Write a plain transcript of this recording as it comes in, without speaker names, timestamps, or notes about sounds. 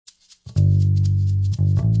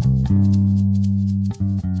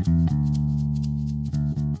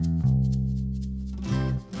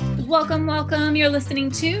Welcome, welcome. You're listening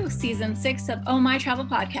to Season 6 of Oh My Travel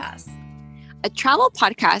Podcast, a travel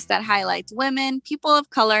podcast that highlights women, people of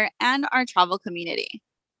color, and our travel community.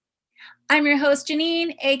 I'm your host,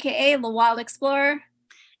 Janine, aka The Wild Explorer.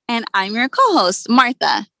 And I'm your co-host,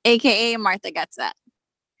 Martha, aka Martha Gets It.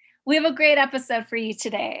 We have a great episode for you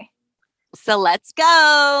today. So let's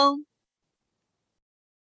go.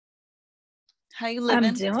 How you living?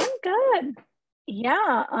 I'm doing good.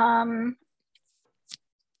 Yeah.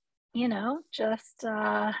 Just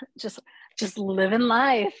living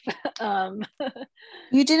life.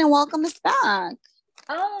 You didn't welcome us back.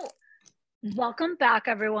 Oh, welcome back,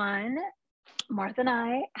 everyone. Martha and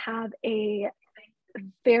I have a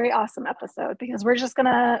very awesome episode because we're just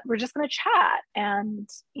gonna chat, and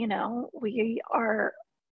we are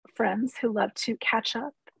friends who love to catch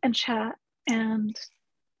up and chat, and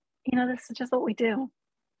this is just what we do.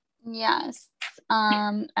 Yes.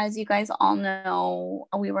 As you guys all know,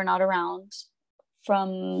 we were not around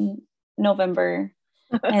from November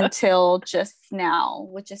until just now,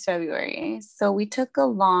 which is February. So we took a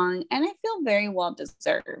long, and I feel very well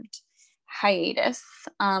deserved hiatus,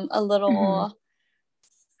 a little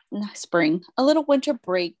spring, a little winter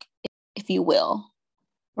break, if you will,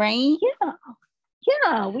 right?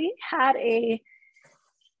 Yeah, we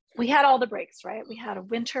had all the breaks, right? We had a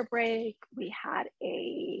winter break, we had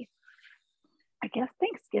I guess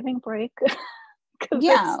Thanksgiving break, because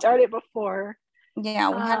it started before. Yeah,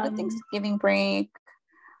 we had a Thanksgiving break,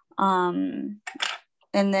 and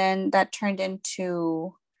then that turned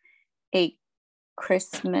into a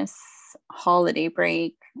Christmas holiday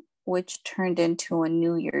break, which turned into a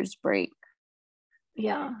New Year's break.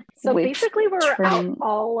 Yeah, so basically we're out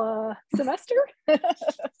all semester.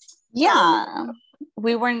 Yeah,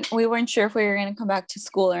 we weren't sure if we were going to come back to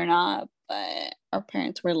school or not, but our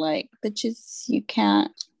parents were like, bitches, you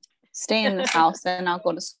can't stay in this house and not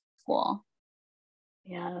go to school.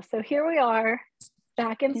 Yeah, so here we are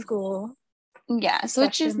back in school. Yes,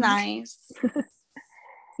 which is nice.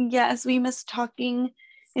 Yes, we miss talking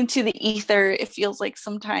into the ether, it feels like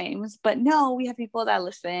sometimes, but no, we have people that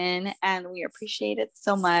listen and we appreciate it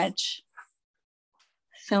so much.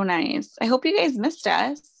 So nice. I hope you guys missed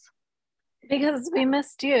us. Because we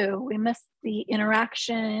missed you. We missed the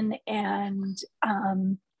interaction, and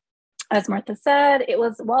as Martha said, it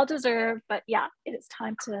was well deserved, but yeah, it is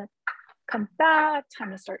time to come back, time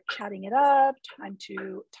to start chatting it up, time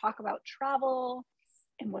to talk about travel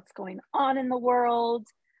and what's going on in the world.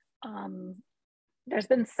 There's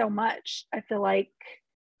been so much, I feel like,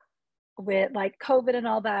 with like COVID and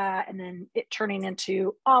all that, and then it turning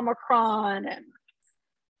into Omicron, and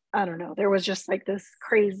I don't know, there was just like this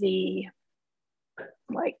crazy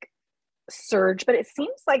like surge, but it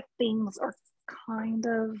seems like things are kind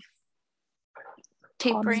of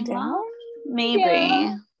tapering down.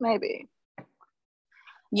 Maybe.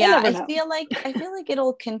 Yeah, I feel like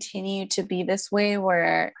it'll continue to be this way,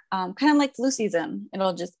 where kind of like flu season,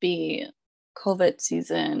 it'll just be COVID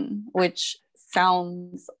season, which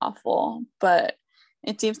sounds awful, but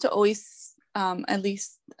it seems to always at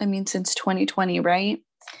least, I mean, since 2020, right,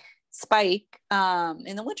 spike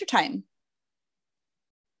in the wintertime.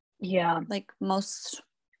 Yeah, like most,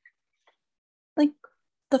 like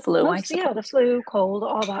the flu. The flu, cold,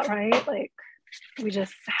 all that, right? Like we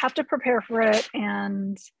just have to prepare for it,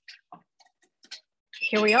 and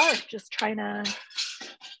here we are, just trying to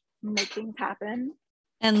make things happen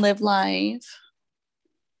and live life.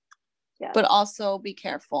 Yeah, but also be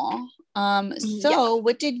careful. So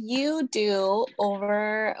what did you do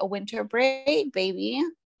over a winter break, baby?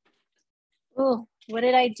 Oh, what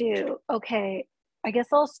did I do? Okay, I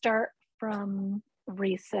guess I'll start from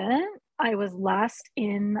recent. I was last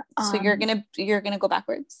in. So you're gonna go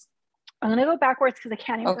backwards? I'm gonna go backwards because I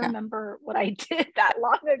can't even remember what I did that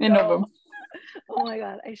long ago. Oh my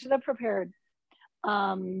god, I should have prepared.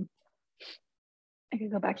 I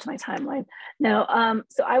could go back to my timeline. No,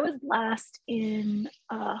 so I was last in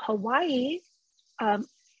Hawaii. That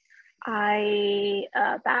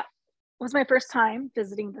was my first time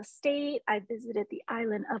visiting the state. I visited the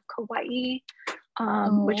island of Kauai,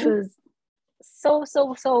 which was so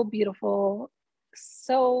beautiful,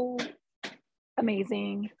 so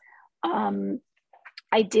amazing.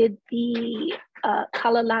 I did the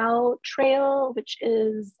Kalalau Trail, which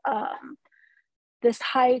is this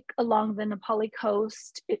hike along the Nepali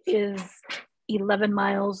coast. It is 11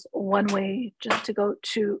 miles one way, not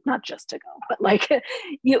just to go, but like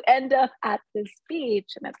you end up at this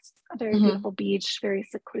beach, and it's a very beautiful beach, very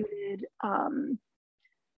secluded,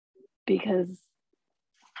 because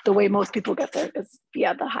the way most people get there is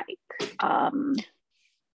via the hike.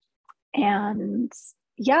 And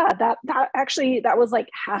yeah, that was like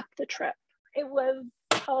half the trip. It was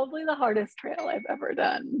probably the hardest trail I've ever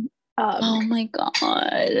done. Oh my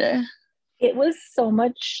God. It was so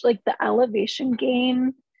much like the elevation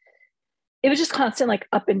gain. It was just constant like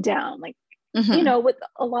up and down. Like, with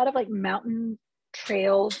a lot of like mountain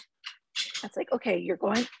trails, it's like, okay, you're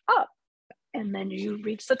going up and then you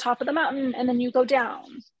reach the top of the mountain and then you go down.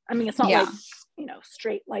 I mean, it's not like,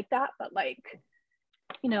 straight like that, but like,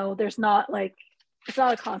 there's not like, it's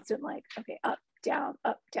not a constant like, okay, up, down,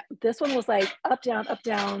 up, down. This one was like up,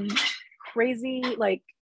 down, crazy. Like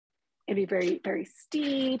it'd be very, very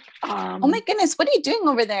steep. Oh my goodness, what are you doing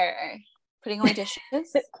over there? Putting away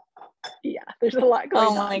dishes? Yeah, there's a lot going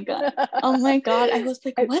on. Oh my God. Oh my God. I was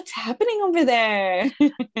like, what's happening over there?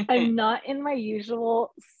 I'm not in my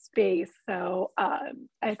usual space, so I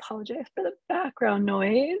apologize for the background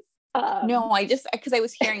noise. No, because I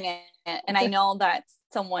was hearing it and I know that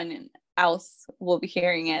someone else will be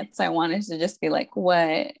hearing it. So I wanted to just be like,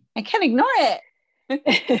 what? I can't ignore it.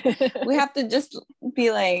 We have to just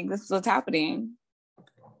be like, this is what's happening.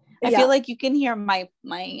 I feel like you can hear my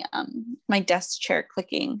desk chair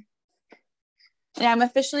clicking. And I'm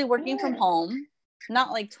officially working from home,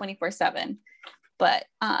 not like 24/7, but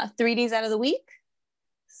 3 days out of the week.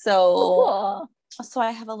 So, cool. So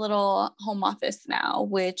I have a little home office now,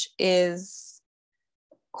 which is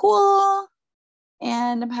cool.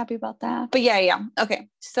 And I'm happy about that. But yeah. Okay.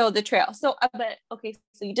 So the trail. So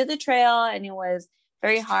you did the trail and it was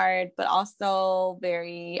very hard, but also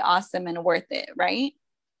very awesome and worth it, right?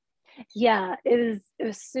 Yeah, it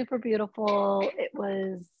was super beautiful. It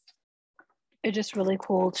was just really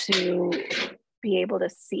cool to be able to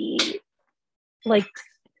see, like,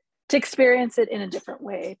 to experience it in a different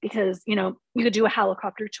way, because you could do a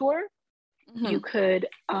helicopter tour. You could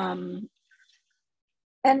and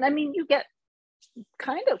I mean you get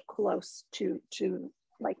kind of close to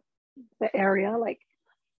like the area. Like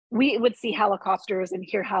we would see helicopters and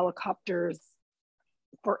hear helicopters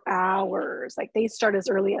for hours. Like they start as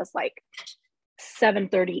early as like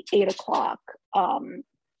 7:30, 8 o'clock, and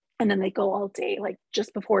then they go all day, like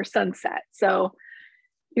just before sunset. So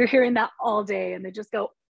you're hearing that all day, and they just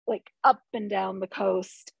go like up and down the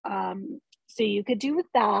coast. So you could do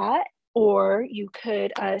that, or you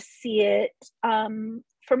could see it from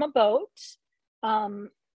a boat.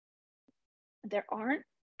 There aren't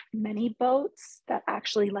many boats that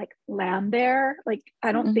actually like land there. Like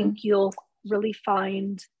I don't think you'll really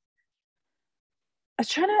find. I was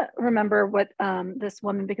trying to remember what this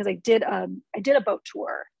woman, because I did a boat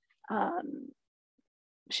tour.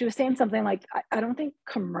 She was saying something like, I don't think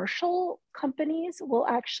commercial companies will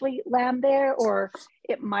actually land there, or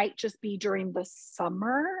it might just be during the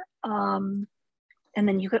summer. And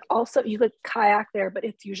then you could kayak there, but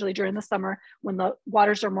it's usually during the summer when the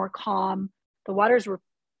waters are more calm. The waters were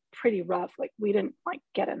pretty rough. Like we didn't like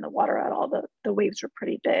get in the water at all. The waves were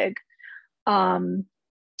pretty big.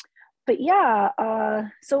 But yeah,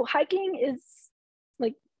 so hiking is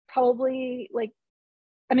like probably like,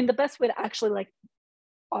 I mean, the best way to actually like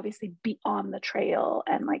obviously be on the trail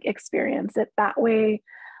and like experience it that way.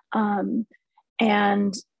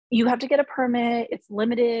 And you have to get a permit. It's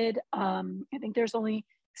limited. I think there's only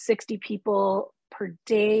 60 people per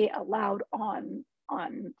day allowed on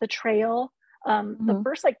the trail. The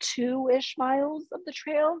first like 2-ish miles of the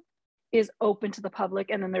trail is open to the public,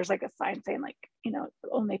 and then there's like a sign saying like,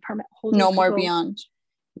 only permit holders. No more beyond.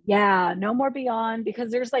 Yeah, no more beyond, because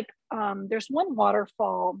there's like there's one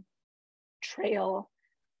waterfall trail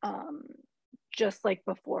just like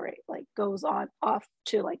before it like goes on off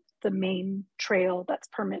to like the main trail that's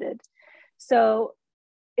permitted. So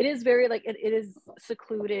it is very like it is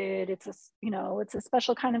secluded. It's a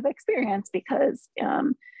special kind of experience, because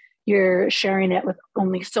you're sharing it with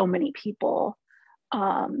only so many people.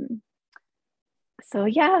 So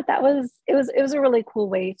yeah, it was a really cool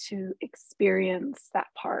way to experience that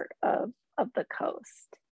part of the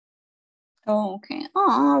coast. Oh, okay.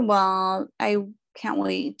 Oh, well, I can't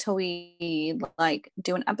wait till we like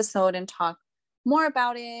do an episode and talk more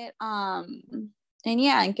about it. And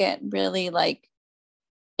yeah, and get really like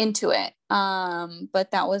into it.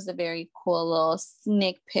 But that was a very cool little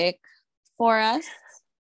sneak peek for us.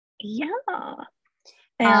 Yeah.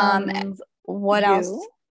 And what else?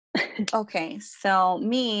 Okay, so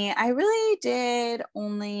I really did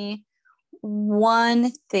only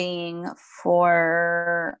one thing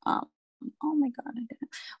for oh my god, I didn't.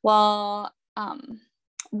 Well,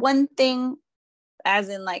 one thing as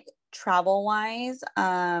in like travel wise,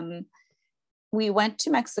 we went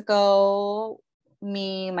to Mexico,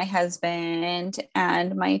 me, my husband,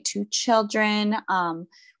 and my 2 children,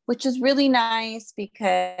 which is really nice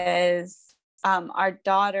because Our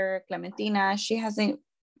daughter Clementina, she hadn't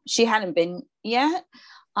been yet.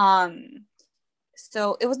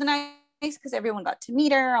 So it was nice because everyone got to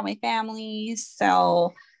meet her, all my family.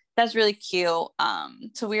 So that's really cute.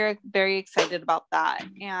 So we were very excited about that.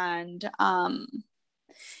 And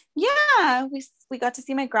yeah, we got to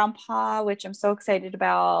see my grandpa, which I'm so excited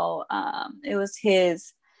about. It was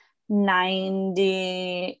his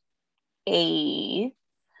 98th.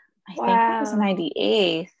 I think it was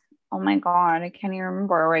 98th. Oh my God, I can't even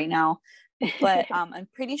remember right now. But I'm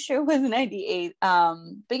pretty sure it was 98.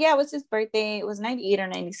 But yeah, it was his birthday. It was 98 or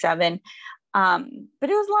 97. But it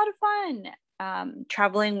was a lot of fun.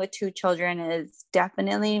 Traveling with two children is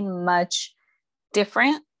definitely much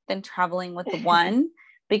different than traveling with the one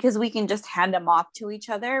because we can just hand them off to each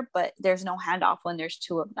other, but there's no handoff when there's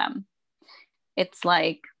two of them. It's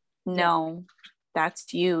like, no,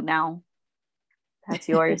 that's you now. That's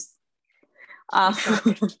yours.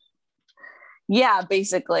 Yeah,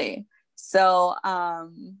 basically. So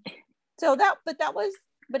but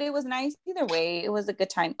it was nice either way. It was a good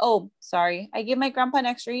time. Oh, sorry. I gave my grandpa an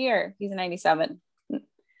extra year. He's 97.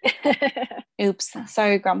 Oops.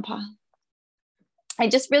 Sorry, grandpa. I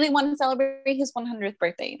just really want to celebrate his 100th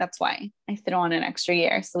birthday. That's why I threw on an extra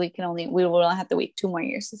year. So we will have to wait 2 more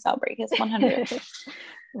years to celebrate his 100th.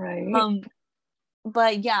 Right.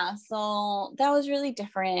 But yeah, so that was really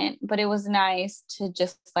different, but it was nice to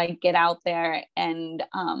just like get out there and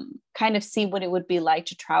kind of see what it would be like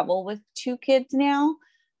to travel with 2 kids now.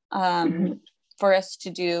 For us to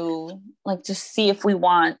do like to see if we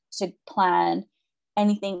want to plan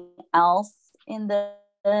anything else in the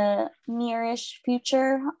nearish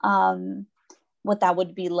future, what that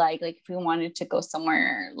would be like if we wanted to go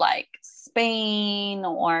somewhere like Spain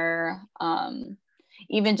or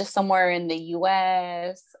even just somewhere in the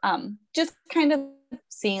US, just kind of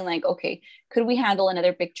seeing like, okay, could we handle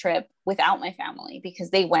another big trip without my family, because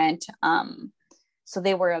they went, so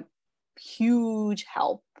they were a huge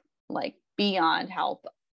help, like beyond help.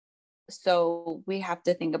 So we have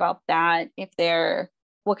to think about that,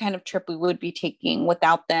 what kind of trip we would be taking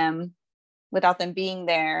without them being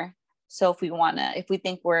there. So if we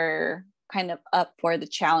think we're kind of up for the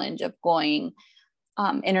challenge of going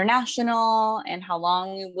international and how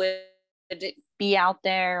long we would be out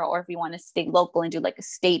there, or if we want to stay local and do like a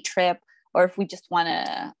state trip, or if we just want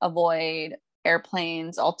to avoid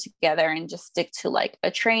airplanes altogether and just stick to like a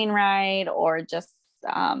train ride or just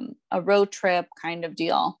a road trip kind of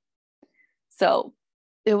deal. So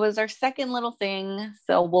it was our second little thing.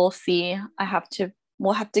 So we'll see.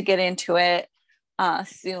 We'll have to get into it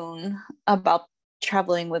soon about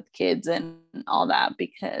traveling with kids and all that,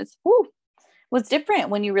 because what's different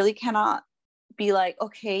when you really cannot be like,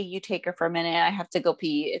 okay, you take her for a minute, I have to go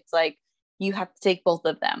pee. It's like you have to take both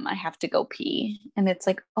of them. I have to go pee. And it's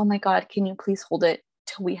like, oh my God, can you please hold it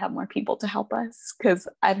till we have more people to help us? Because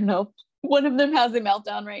I don't know, one of them has a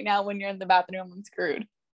meltdown right now. When you're in the bathroom, I'm screwed.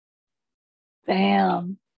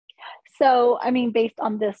 Damn. So, I mean, based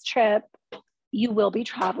on this trip, you will be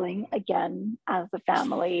traveling again as a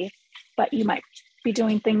family, but you might be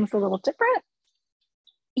doing things a little different.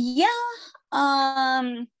 Yeah.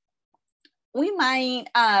 We might.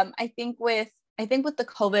 I think with the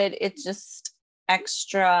COVID, it's just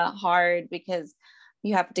extra hard because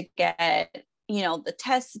you have to get, the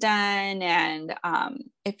test done. And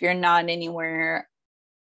if you're not anywhere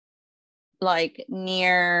like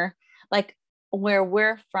near, like where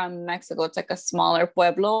we're from, Mexico, it's like a smaller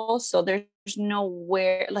pueblo. So there's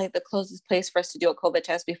nowhere, like the closest place for us to do a COVID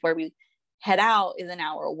test before we head out is an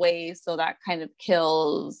hour away. So that kind of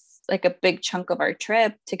kills like a big chunk of our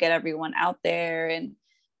trip to get everyone out there and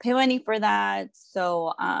pay money for that.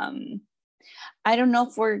 So I don't know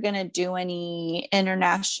if we're going to do any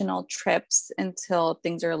international trips until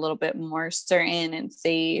things are a little bit more certain and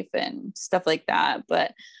safe and stuff like that.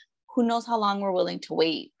 But who knows how long we're willing to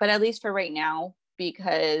wait. But at least for right now,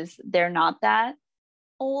 because they're not that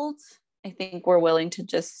old, I think we're willing to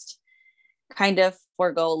just kind of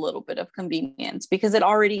forego a little bit of convenience, because it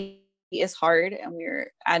already is hard and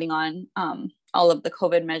we're adding on all of the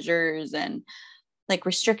COVID measures and like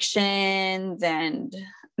restrictions and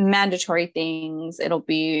mandatory things. It'll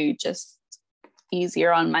be just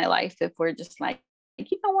easier on my life if we're just like,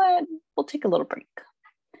 you know what, we'll take a little break.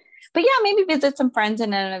 But yeah, maybe visit some friends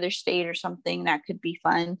in another state or something. That could be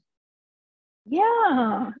fun.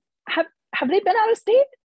 Yeah. Have they been out of state?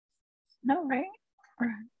 No, right?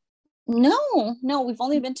 No, we've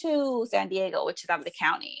only been to San Diego, which is out of the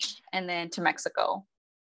county, and then to Mexico,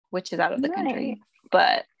 which is out of the country.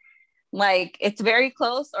 But like, it's very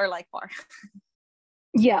close or like far.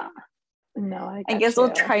 Yeah. No, I guess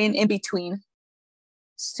we'll try an in between.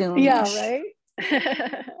 soon. Yeah, right.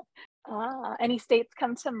 Any states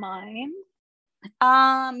come to mind?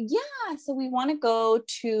 Yeah, so we want to go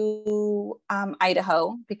to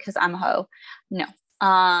Idaho because I'm a hoe. No.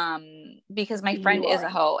 Because my friend You is are. a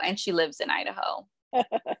hoe and she lives in Idaho.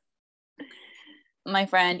 My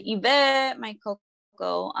friend Yvette, my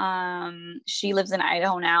Coco, she lives in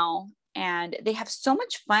Idaho now, and they have so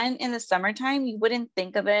much fun in the summertime. You wouldn't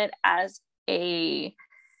think of it as a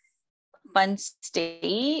fun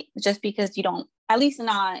state just because you don't, at least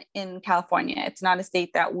not in California. It's not a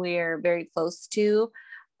state that we're very close to.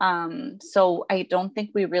 So I don't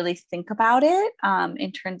think we really think about it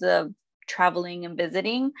in terms of traveling and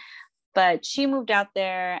visiting. But she moved out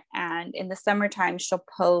there, and in the summertime, she'll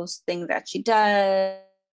post things that she does,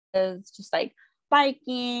 just like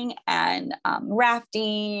biking and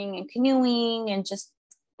rafting and canoeing and just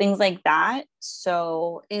things like that.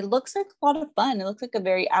 So it looks like a lot of fun. It looks like a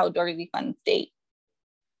very outdoorsy fun state.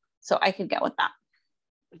 So I could get with that.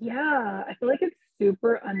 Yeah, I feel like it's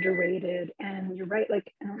super underrated. And you're right.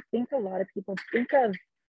 Like, I don't think a lot of people think of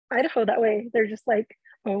Idaho that way. They're just like,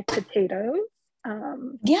 oh, potatoes.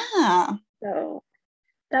 Yeah. So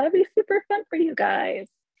that'll be super fun for you guys.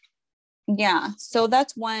 Yeah. So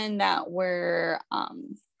that's one that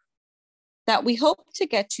we hope to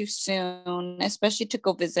get to soon, especially to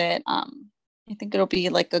go visit. I think it'll be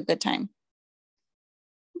like a good time.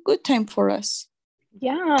 Good time for us.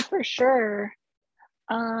 Yeah, for sure.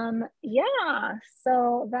 Yeah.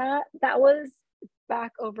 So that was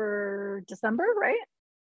back over December, right?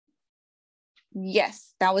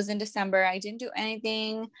 Yes, that was in December. I didn't do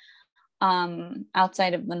anything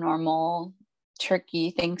outside of the normal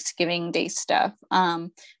turkey Thanksgiving Day stuff.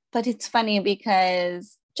 But it's funny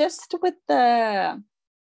because just with the,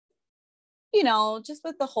 just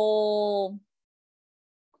with the whole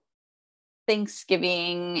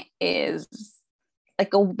Thanksgiving is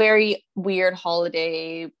like a very weird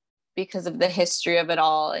holiday because of the history of it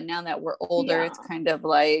all. And now that we're older, Yeah. it's kind of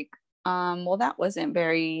like, well, that wasn't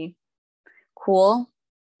very cool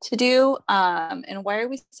to do. And why are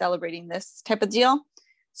we celebrating this type of deal?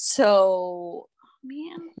 So,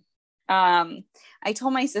 man, I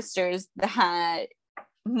told my sisters that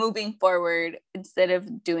moving forward, instead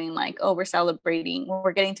of doing like, oh,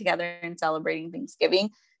 we're getting together and celebrating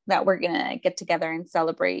Thanksgiving, that we're gonna get together and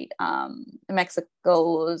celebrate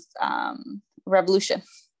Mexico's revolution.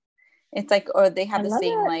 It's like, or they have I the love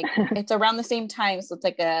same, it. like, it's around the same time, so it's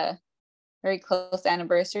like a very close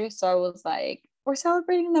anniversary. So I was like, we're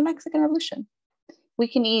celebrating the Mexican Revolution. We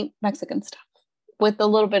can eat Mexican stuff with a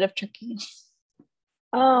little bit of turkey.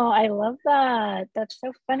 Oh, I love that. That's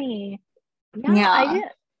so funny. Yeah, I Yeah.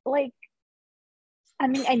 didn't like, I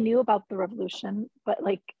mean, I knew about the revolution, but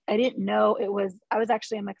like I didn't know I was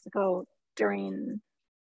actually in Mexico during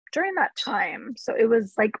that time. So it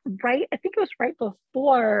was like I think it was right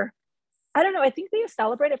before, I don't know, I think they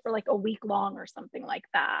celebrated for like a week long or something like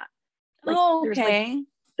that. Like Oh, there's like okay.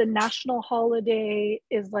 the national holiday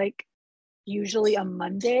is like usually a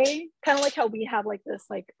Monday, kind of like how we have like this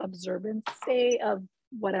like observance day of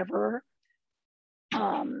whatever.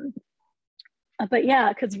 Um, but yeah,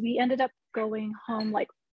 because we ended up going home like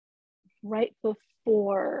right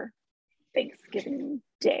before Thanksgiving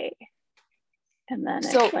Day. And then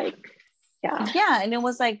So it's like, yeah. yeah, and it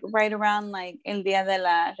was like right around like El Día de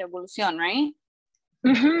la Revolución, right?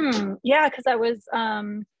 Mm-hmm. Yeah, because I was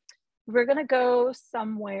we're gonna go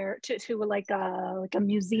somewhere to like a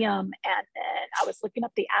museum, and then I was looking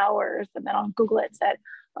up the hours, and then on Google it said,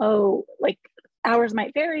 oh, like hours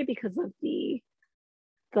might vary because of the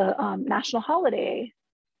national holiday.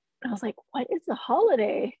 And I was like, what is a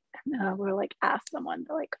holiday? And then we're like, ask someone.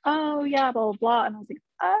 They're like, oh yeah, blah blah blah. And I was like,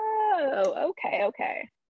 oh, okay.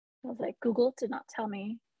 I was like, Google did not tell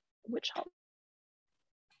me which holiday.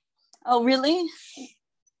 Oh, really?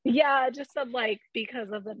 Yeah, it just said like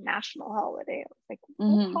because of the national holiday. I was like, what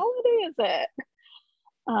Mm-hmm. holiday is it?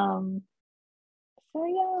 Um, so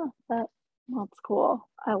yeah, that's cool.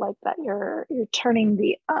 I like that you're turning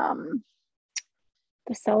the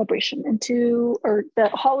celebration into, or the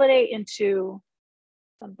holiday into,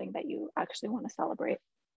 something that you actually want to celebrate.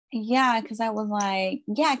 Yeah, because I was like,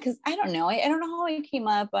 yeah, because I don't know. I don't know how it came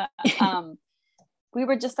up, but we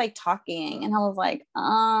were just like talking, and I was like,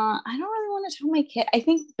 I don't really want to tell my kid. I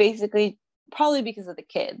think basically probably because of the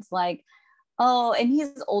kids, like, oh, and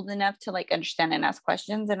he's old enough to like understand and ask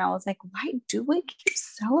questions. And I was like, why do we keep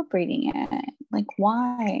celebrating it? Like,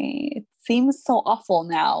 why? It seems so awful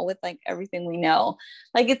now with like everything we know.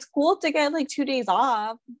 Like, it's cool to get like 2 days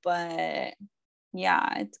off, but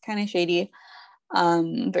yeah, it's kind of shady.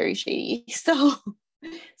 Very shady. So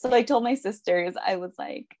I told my sisters, I was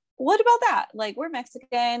like, what about that? Like, we're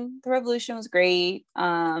Mexican. The revolution was great.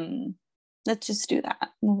 Let's just do that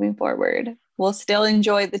moving forward. We'll still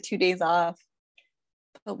enjoy the 2 days off,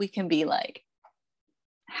 but we can be like,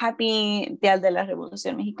 happy Dia de la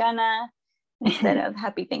Revolución Mexicana instead of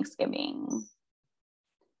happy Thanksgiving.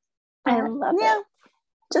 I love it.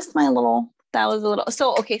 Just my little, that was a little,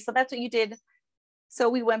 so, okay, so that's what you did. So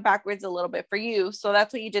we went backwards a little bit for you. So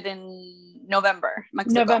that's what you did in November,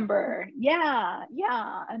 Mexico. November. Yeah.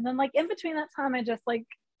 And then like in between that time, I just like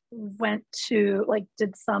went to like,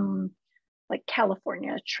 did some like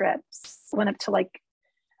California trips, went up to like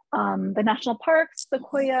the national parks,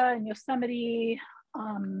 Sequoia and Yosemite.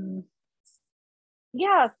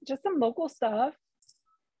 Yeah, just some local stuff.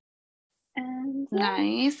 And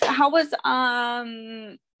nice. How was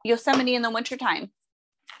Yosemite in the wintertime?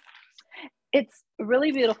 It's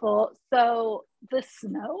really beautiful. So the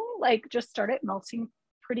snow like just started melting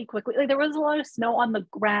pretty quickly. Like there was a lot of snow on the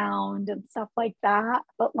ground and stuff like that,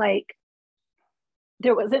 but like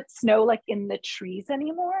there wasn't snow like in the trees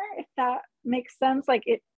anymore, if that makes sense. Like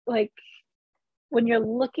it, like when you're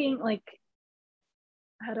looking, like,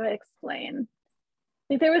 how do I explain?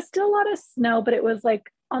 Like there was still a lot of snow, but it was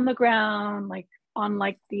like on the ground, like on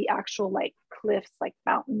like the actual like cliffs, like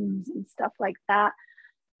mountains and stuff like that.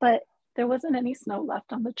 But there wasn't any snow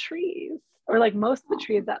left on the trees, or like most of the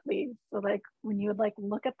trees at least. So like when you would like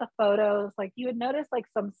look at the photos, like you would notice like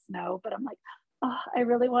some snow, but I'm like, oh, I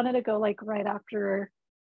really wanted to go like right after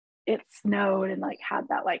it snowed and like had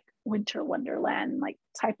that like winter wonderland like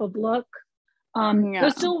type of look. It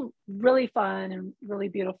was still really fun and really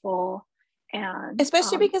beautiful. And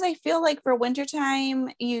especially because I feel like for wintertime,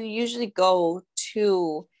 you usually go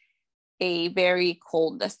to a very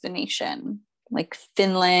cold destination like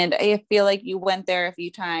Finland. I feel like you went there a few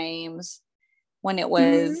times when it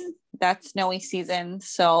was that snowy season.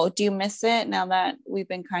 So do you miss it now that we've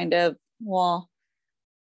been kind of, well,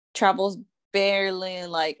 travel's barely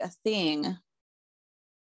like a thing?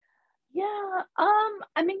 Yeah.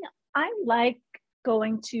 I mean, I like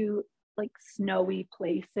going to like snowy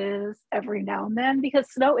places every now and then because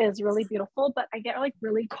snow is really beautiful, but I get like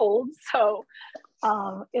really cold. So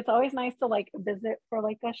it's always nice to like visit for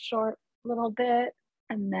like a short little bit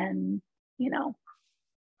and then, you know,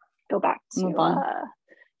 go back to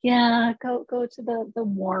go to the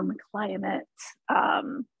warm climate.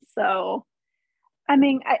 So I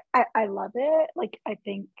mean, I love it. Like I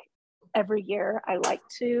think every year I like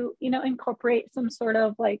to, you know, incorporate some sort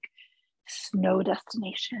of like snow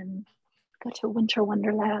destination, go to winter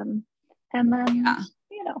wonderland, and then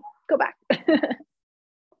you know, go back.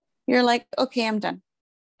 You're like, okay, I'm done.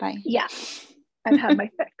 Bye. Yeah, I've had my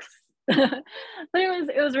fix. But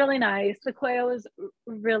it was really nice. Sequoia was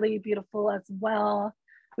really beautiful as well.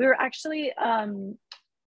 We were actually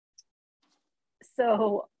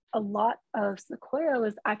so a lot of Sequoia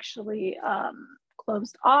was actually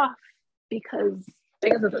closed off because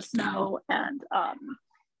of the snow, and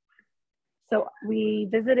so we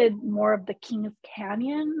visited more of the Kings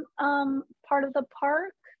Canyon part of the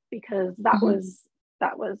park because that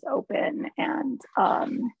was open, and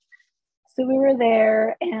so we were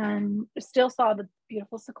there and still saw the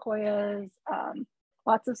beautiful sequoias,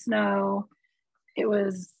 lots of snow. It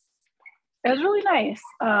was really nice.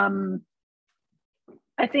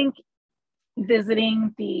 I think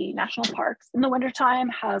visiting the national parks in the wintertime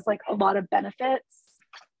has like a lot of benefits.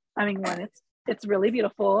 I mean, one, it's really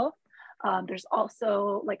beautiful. There's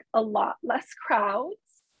also like a lot less crowds,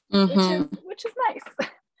 which is nice.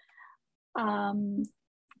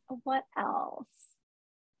 What else?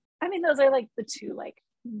 I mean, those are like the two like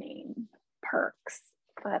main perks,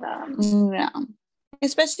 but yeah,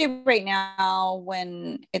 especially right now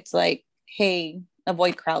when it's like, hey,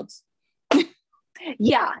 avoid crowds.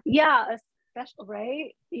 yeah, especially,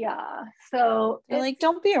 right? Yeah, so they're like,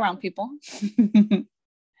 don't be around people.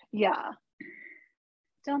 Yeah,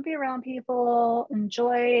 don't be around people,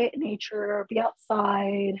 enjoy nature, be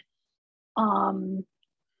outside.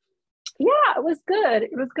 Yeah, it was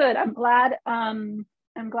good.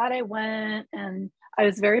 I'm glad I went, and I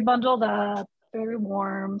was very bundled up, very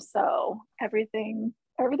warm, so everything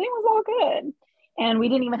was all good. And we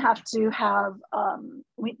didn't even have to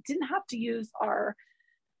use our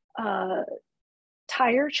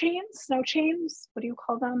tire chains, snow chains. What do you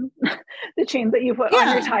call them? The chains that you put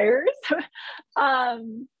on your tires.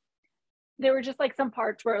 There were just like some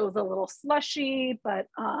parts where it was a little slushy, but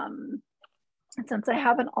since I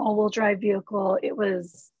have an all-wheel drive vehicle, it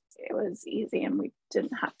was easy, and we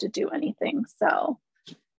didn't have to do anything. So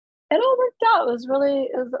it all worked out.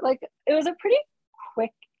 It was a pretty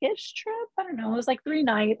quick-ish trip. I don't know. It was like 3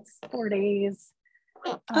 nights, 4 days.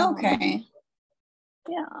 Okay.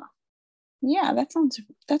 Yeah, that sounds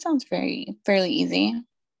fairly easy.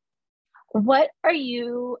 What are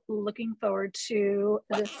you looking forward to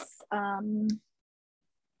this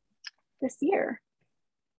year?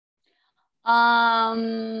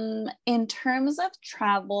 In terms of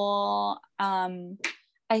travel,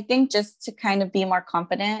 I think just to kind of be more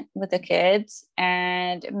confident with the kids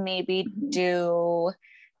and maybe do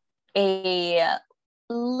a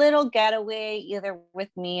little getaway either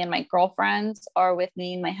with me and my girlfriends or with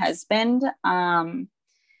me and my husband.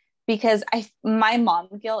 Because my mom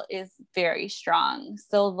guilt is very strong.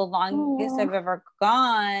 So the longest I've ever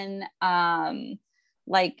gone,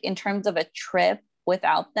 like in terms of a trip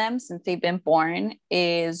without them since they've been born,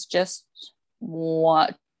 is just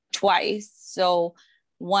twice. So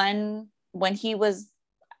one when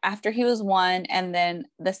after he was one, and then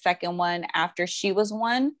the second one after she was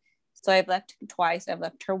one. So I've left twice. I've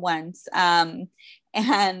left her once. And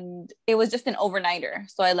it was just an overnighter.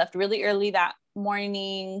 So I left really early that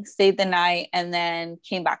morning, stayed the night, and then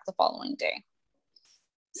came back the following day.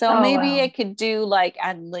 So maybe I could do like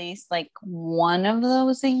at least like one of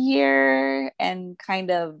those a year and kind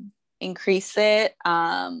of increase it.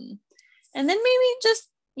 And then maybe just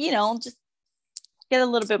get a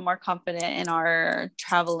little bit more confident in our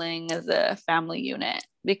traveling as a family unit,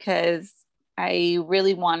 because I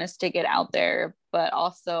really want us to get out there, but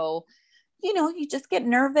also, you just get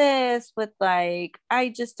nervous with like,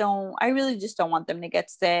 I really just don't want them to get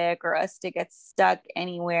sick or us to get stuck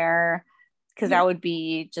anywhere, because that would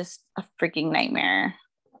be just a freaking nightmare.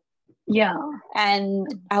 Yeah. And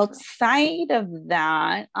outside of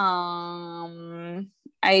that, I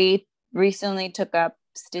recently took up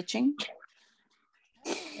stitching.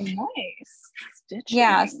 Nice. Stitching.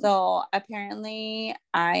 Yeah, so apparently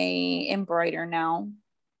I embroider now.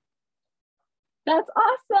 That's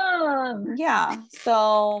awesome. Yeah,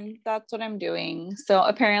 so that's what I'm doing. So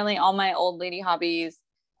apparently all my old lady hobbies,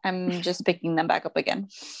 I'm just picking them back up again.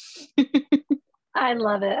 I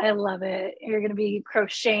love it. I love it. You're going to be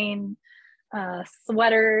crocheting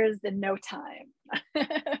sweaters in no time.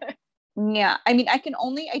 Yeah, I mean, I do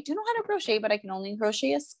know how to crochet, but I can only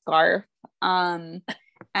crochet a scarf. And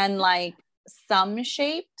like some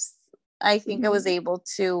shapes, I think I was able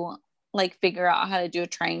to like figure out how to do a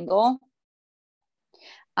triangle.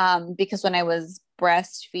 Because when I was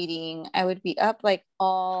breastfeeding, I would be up like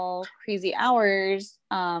all crazy hours,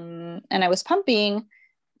 and I was pumping,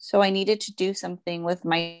 so I needed to do something with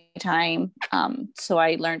my time. So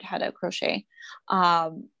I learned how to crochet,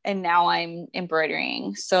 and now I'm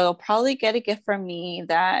embroidering. So you'll probably get a gift from me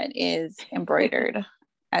that is embroidered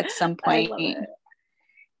at some point.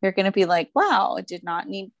 You're gonna be like, wow, did not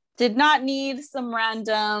need some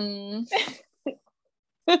random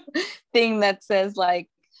thing that says like,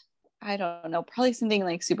 I don't know, probably something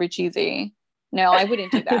like super cheesy. No, I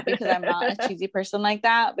wouldn't do that because I'm not a cheesy person like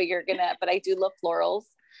that, but I do love florals.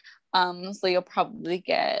 So you'll probably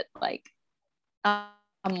get like a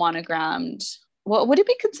monogrammed, what would it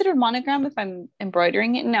be considered monogram if I'm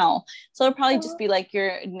embroidering it? No. So it'll probably just be like your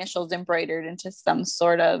initials embroidered into some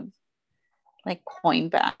sort of like coin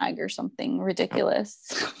bag or something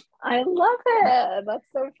ridiculous. I love it.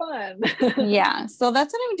 That's so fun. Yeah, so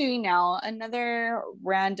that's what I'm doing now. Another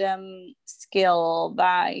random skill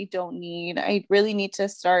that I don't need. I really need to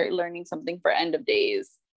start learning something for end of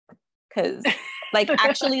days, because like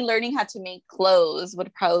actually learning how to make clothes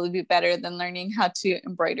would probably be better than learning how to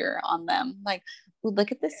embroider on them. Like,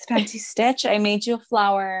 look at this fancy stitch. I made you a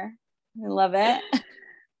flower. I love it.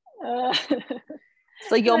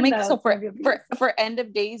 So you'll make for end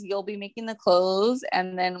of days, you'll be making the clothes,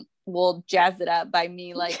 and then we'll jazz it up by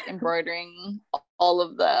me like embroidering all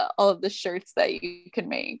of the shirts that you could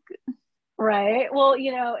make. Right. Well,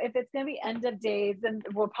 if it's gonna be end of days, then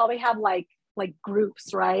we'll probably have like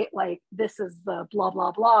groups, right? Like this is the blah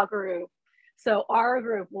blah blah group. So our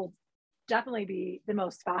group will definitely be the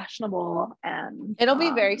most fashionable, and it'll be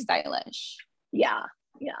very stylish. Yeah.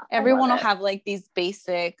 Everyone will have like these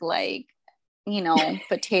basic like,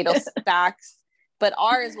 potato stacks, but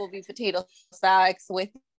ours will be potato stacks with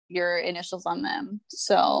your initials on them.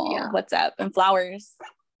 So what's up? And flowers.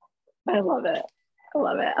 I love it.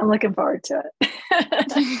 I'm looking forward to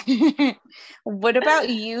it. What about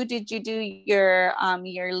you? Did you do your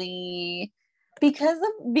yearly, because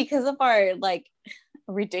of our like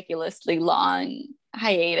ridiculously long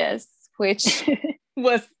hiatus, which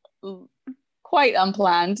was quite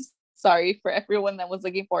unplanned. Sorry for everyone that was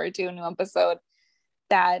looking forward to a new episode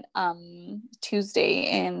that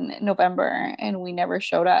Tuesday in November, and we never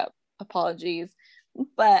showed up. Apologies.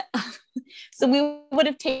 But so we would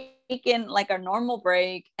have taken like our normal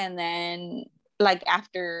break, and then like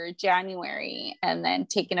after January, and then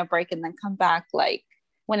taking a break and then come back like,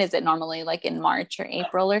 when is it normally, like in March or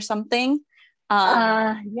April or something?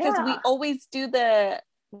 Because we always do the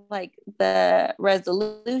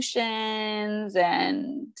resolutions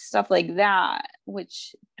and stuff like that,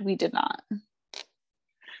 which we did not.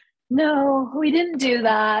 No, we didn't do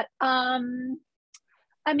that. I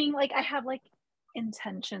mean, like I have like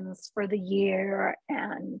intentions for the year,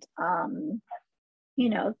 and you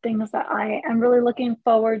know, things that I am really looking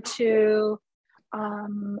forward to.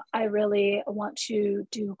 I really want to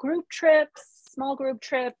do group trips, small group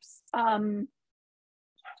trips, and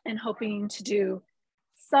hoping to do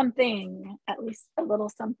something, at least a little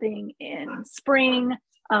something in spring,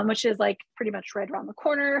 which is like pretty much right around the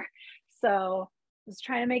corner. So just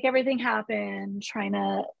trying to make everything happen, trying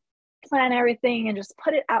to plan everything and just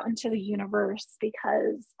put it out into the universe,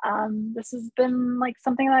 because this has been like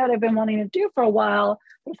something that I've been wanting to do for a while.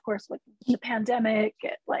 But of course, with the pandemic,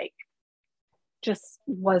 it like just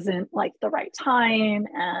wasn't like the right time.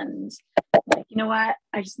 And like, you know what?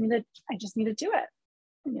 I just need to do it.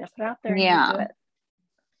 I need to put it out there and do it.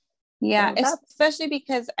 Yeah, so especially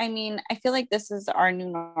because I mean, I feel like this is our new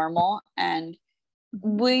normal, and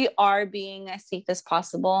we are being as safe as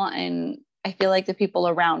possible. And I feel like the people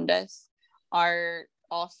around us are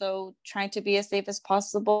also trying to be as safe as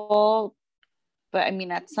possible. But I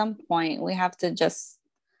mean, at some point, we have to just,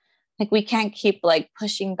 like, we can't keep like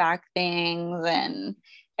pushing back things. And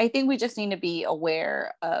I think we just need to be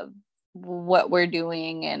aware of what we're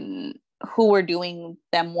doing and who we're doing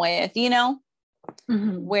them with, you know?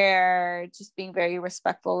 We're just being very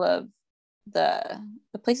respectful of the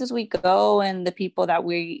places we go and the people that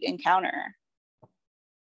we encounter.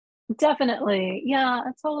 Definitely. Yeah,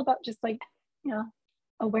 it's all about just like, you know,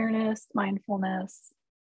 awareness, mindfulness,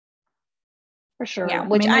 for sure. Yeah,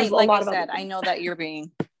 which I mean, like I said, I know that you're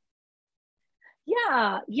being.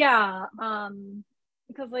 Yeah.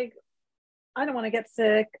 Because like, I don't want to get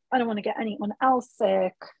sick. I don't want to get anyone else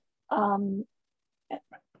sick.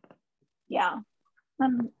 Yeah. I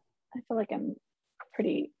feel like I'm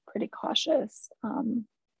pretty cautious.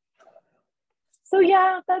 So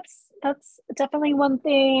yeah, that's definitely one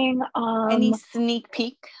thing. Any sneak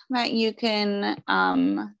peek that you can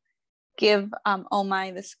give Oh My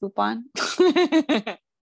the scoop on?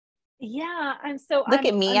 Yeah, look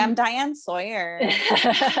at me, I'm Diane Sawyer.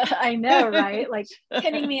 I know, right? Like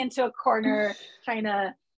pinning me into a corner, trying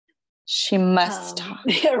to. She must talk.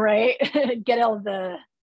 Right? Get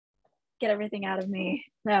everything out of me.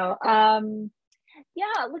 No.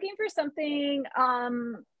 Yeah, looking for something.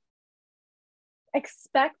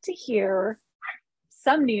 Expect to hear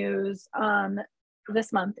some news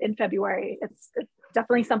this month in February. It's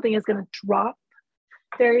definitely something is going to drop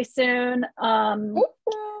very soon.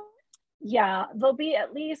 Yeah, there'll be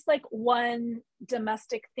at least like one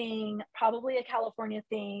domestic thing, probably a California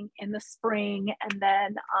thing in the spring, and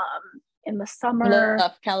then in the summer.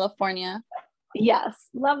 Love California. Yes,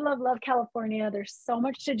 love California. There's so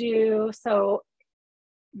much to do, so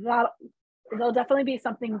that there'll definitely be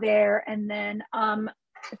something there. And then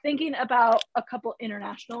thinking about a couple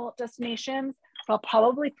international destinations. I'll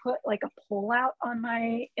probably put like a poll out on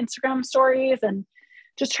my Instagram stories and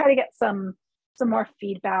just try to get some more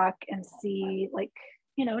feedback and see, like,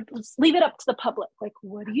 you know, just leave it up to the public. Like,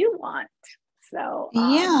 what do you want? So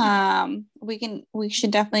yeah, we should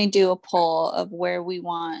definitely do a poll of where we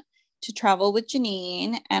want to travel with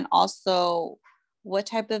Janine, and also what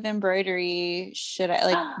type of embroidery should I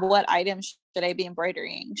like, what items should I be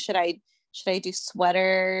embroidering? Should I do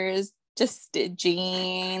sweaters, just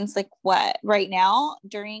jeans, like what? Right now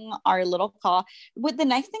during our little call, with the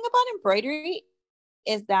nice thing about embroidery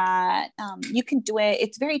is that you can do it,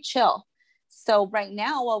 it's very chill. So right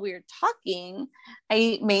now while we were talking,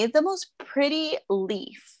 I made the most pretty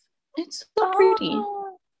leaf. It's so pretty.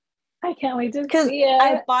 I can't wait to see it.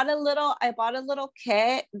 I bought a little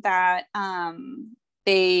kit that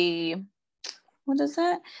they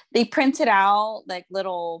printed out like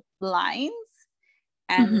little lines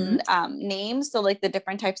and names, so like the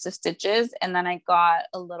different types of stitches, and then I got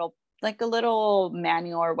a little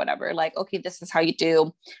manual or whatever, like, okay, this is how you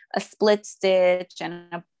do a split stitch and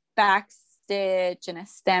a back stitch and a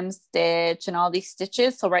stem stitch and all these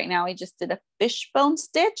stitches. So right now I just did a fishbone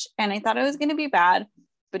stitch, and I thought it was going to be bad,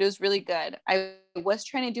 but it was really good. I was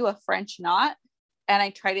trying to do a French knot, and I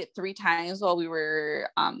tried it 3 times while we were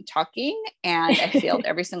talking, and I failed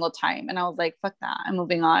every single time. And I was like, fuck that, I'm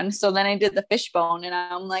moving on. So then I did the fishbone, and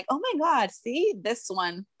I'm like, oh my God, see this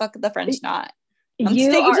one, fuck the French knot. I'm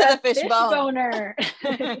sticking to the fishboner.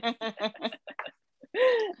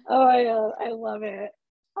 Oh, I love it.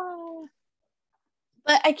 Oh.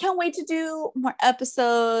 But I can't wait to do more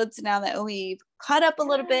episodes now that we've caught up a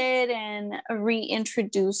little bit and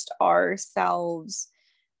reintroduced ourselves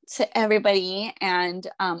to everybody. And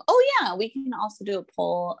we can also do a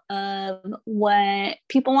poll of what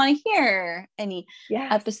people want to hear, any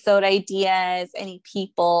episode ideas, any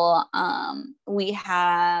people. We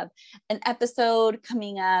have an episode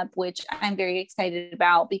coming up which I'm very excited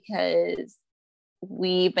about because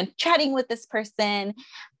we've been chatting with this person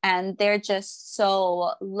and they're just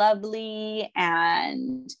so lovely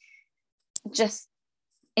and just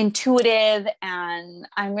intuitive, and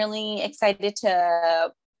I'm really excited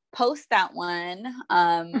to post that one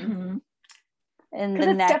in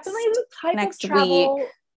the next definitely the type next of travel, week.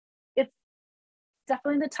 It's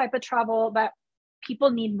definitely the type of travel that people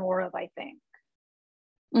need more of, I think.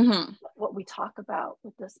 What we talk about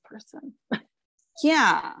with this person.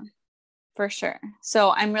 Yeah, for sure.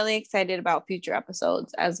 So I'm really excited about future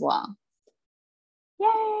episodes as well.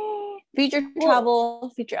 Yay! Future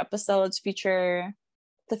travel, future episodes, the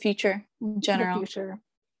future in general. The future.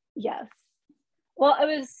 Yes. Well, it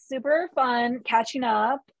was super fun catching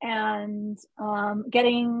up and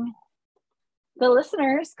getting the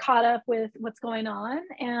listeners caught up with what's going on.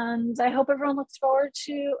 And I hope everyone looks forward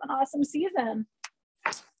to an awesome season.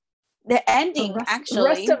 The ending, the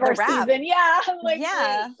rest of our season. Yeah. I'm like,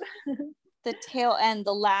 the tail end,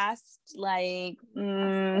 the last 7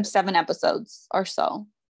 episodes or so.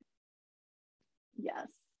 Yes.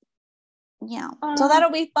 Yeah. So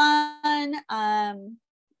that'll be fun.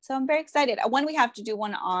 So I'm very excited. When we have to do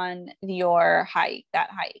one on your hike,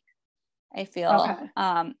 I feel. Okay.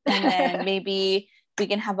 And then maybe we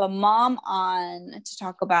can have a mom on to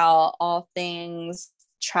talk about all things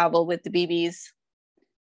travel with the BBs.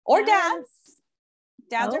 Or dads.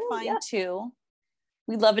 Dads are fine too.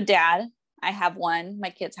 We love a dad. I have one. My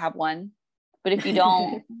kids have one. But if you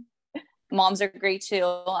don't, moms are great too.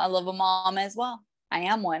 I love a mom as well. I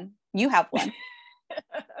am one. You have one.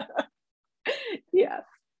 Yeah.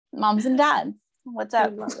 Moms and dads. What's up? I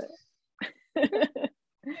love it.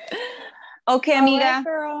 Okay, amiga. All right,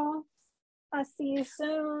 girl. I'll see you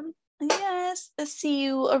soon. Yes. I'll see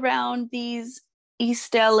you around these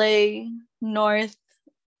East LA, North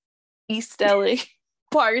East LA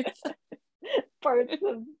parts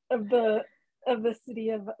of the city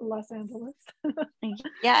of Los Angeles.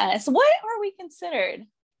 Yes. What are we considered?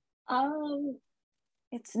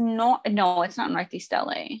 It's not Northeast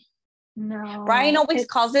LA. No. Brian always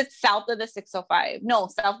calls it south of the 605. No,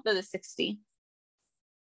 south of the 60.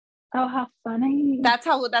 Oh, how funny. That's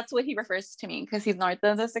what he refers to me because he's north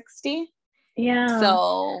of the 60. Yeah.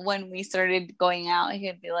 So when we started going out,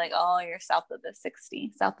 he'd be like, "Oh, you're south of the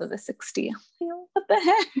 60, south of the 60." What the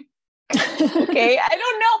heck? Okay, I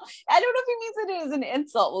don't know if he means it as an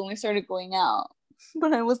insult when we started going out,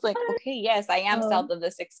 but I was like, okay, yes, I am south of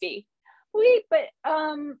the 60. Wait, but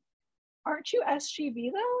aren't you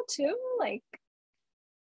SGV though too? Like,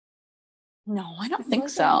 no, I don't think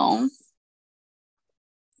so.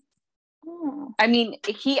 I mean,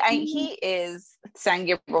 he is San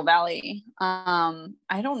Gabriel Valley.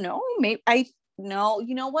 I don't know. Maybe you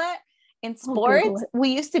know what? In sports, we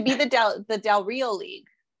used to be the Del Rio League.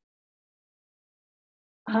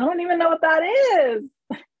 I don't even know what that is.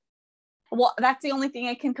 Well, that's the only thing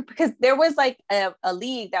I can, because there was like a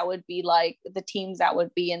league that would be like the teams that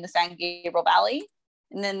would be in the San Gabriel Valley.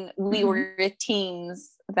 And then we were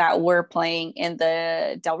teams that were playing in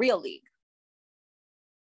the Del Rio League.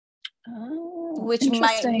 Oh, which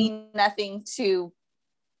might mean nothing to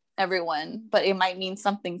everyone, but it might mean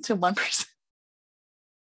something to one person.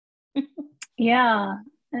 Yeah.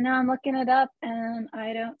 And now I'm looking it up and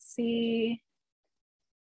I don't see.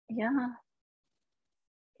 Yeah.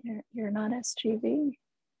 You're not SGV.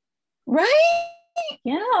 Right?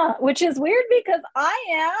 Yeah. Which is weird because I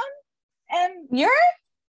am. And you're?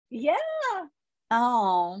 Yeah.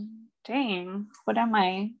 Oh, dang. What am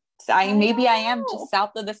I? Maybe I am just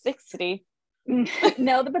south of the 60.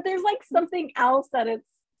 No, but there's like something else that it's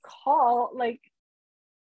called. Like,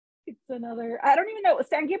 it's another, I don't even know.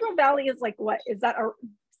 San Gabriel Valley is like, what is that?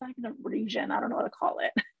 It's not even a region. I don't know what to call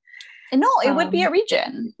it. No, it would be a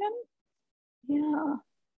region. Yeah.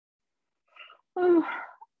 Oh,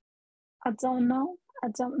 I don't know.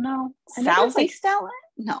 Southeast LA?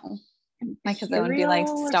 No. My cousin would be like,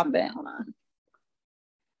 stop it.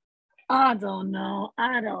 I don't know.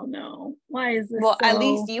 Why is this? Well, at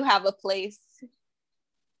least you have a place.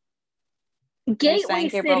 Gateway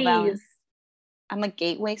cities. I'm a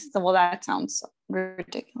gateway. Well, that sounds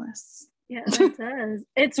ridiculous. Yeah, it does.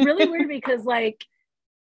 It's really weird because like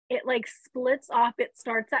it like splits off. It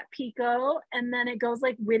starts at Pico and then it goes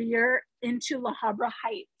like Whittier into La Habra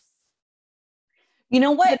Heights. You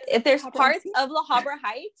know what? If there's Harbor parts MC? of La Habra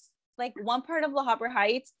Heights, like one part of La Habra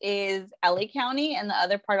Heights is LA County and the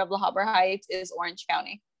other part of La Habra Heights is Orange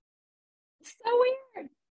County. So weird.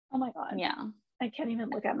 Oh my God. Yeah. I can't even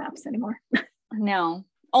look at maps anymore. No.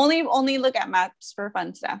 Only look at maps for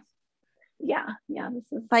fun stuff. Yeah.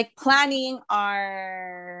 This is like planning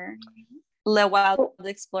our Le Wild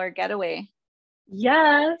Explorer getaway.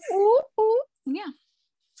 Yes. Ooh, ooh. Yeah.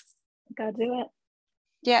 Gotta do it.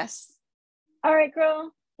 Yes. All right,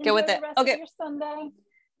 girl. Get with Enjoy it. the rest Okay. of your Sunday.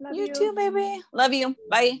 Love You too, baby. Love you.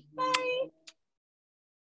 Bye. Bye.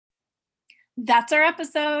 That's our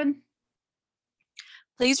episode.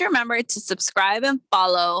 Please remember to subscribe and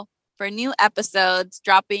follow for new episodes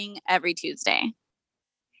dropping every Tuesday.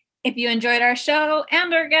 If you enjoyed our show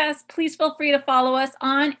and our guests, please feel free to follow us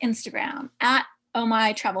on Instagram at Oh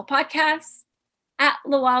My Travel Podcast, at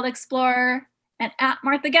The Wild Explorer, and at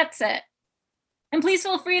Martha Gets It. And please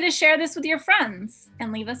feel free to share this with your friends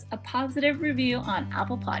and leave us a positive review on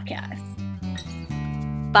Apple Podcasts.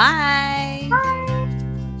 Bye. Bye.